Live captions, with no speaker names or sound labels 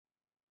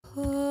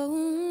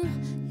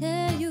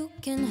Yeah, you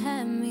can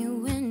have me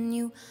when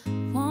you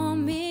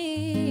want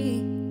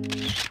me.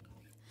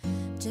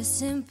 Just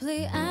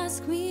simply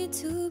ask me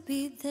to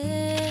be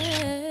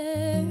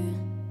there,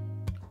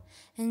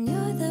 and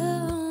you're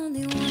the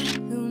only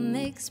one who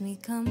makes me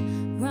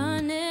come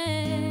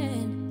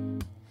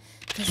running.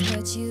 'Cause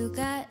what you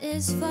got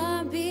is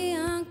far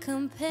beyond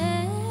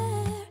compare.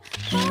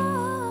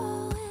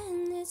 Oh,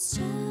 and it's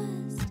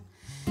just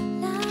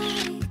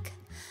like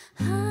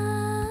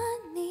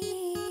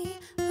honey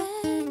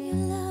when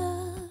your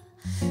love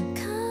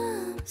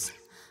comes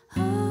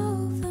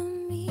over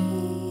me.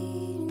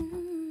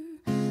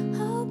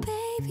 Oh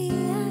baby,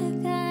 I've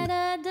got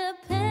a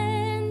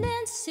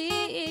dependency,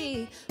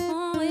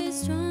 always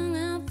strung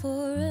out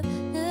for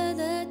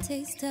another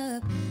taste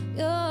of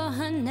your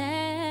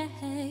honey.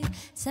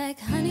 It's like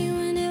honey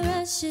when it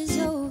rushes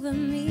over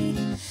me.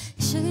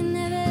 Sugar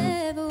never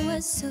ever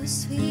was so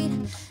sweet.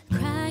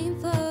 Crying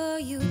for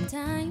you,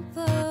 dying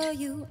for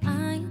you,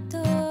 I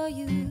adore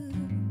you.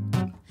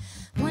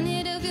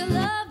 Wanted of your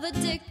love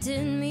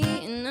addicted me,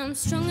 and I'm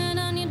stronger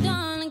than you,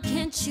 darling,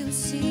 can't you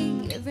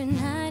see? Every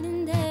night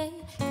and day,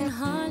 can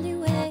hardly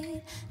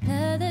wait.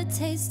 Another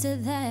taste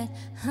of that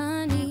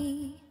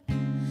honey.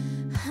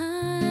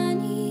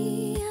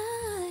 Honey,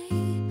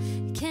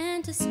 I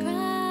can't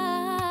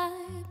describe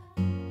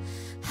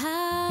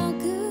how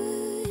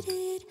good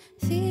it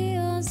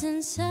feels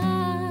inside.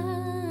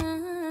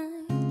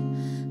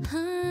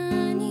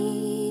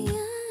 Honey, I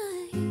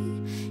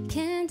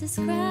can't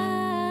describe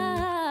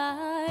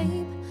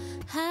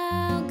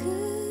how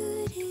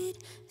good it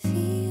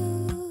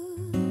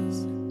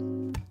feels.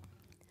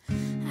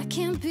 I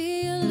can't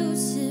be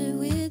elusive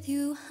with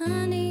you,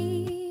 honey.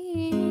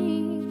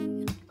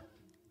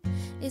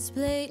 It's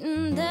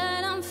blatant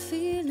that I'm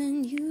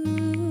feeling you,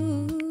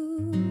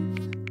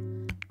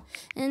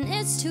 and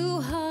it's too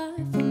hard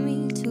for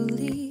me to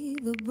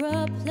leave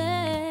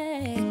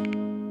abruptly.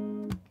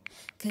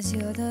 'Cause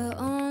you're the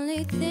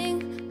only thing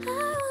I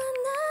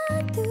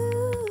wanna do.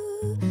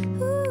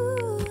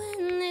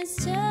 And it's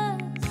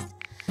just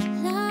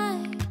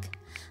like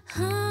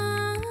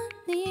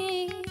honey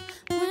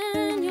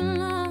when your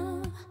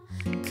love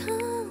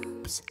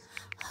comes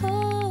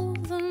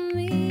over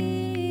me.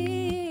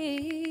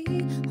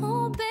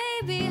 Oh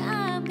baby,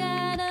 I've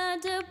got a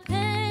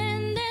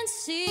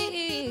dependency,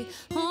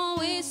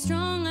 always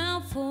strung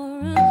out for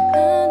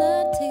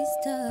another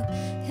taste of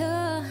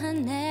your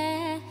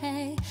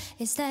honey.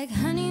 It's like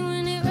honey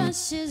when it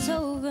rushes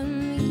over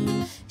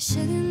me.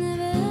 Sugar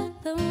never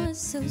ever was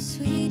so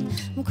sweet.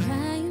 I'm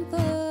crying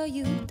for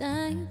you,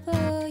 dying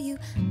for you,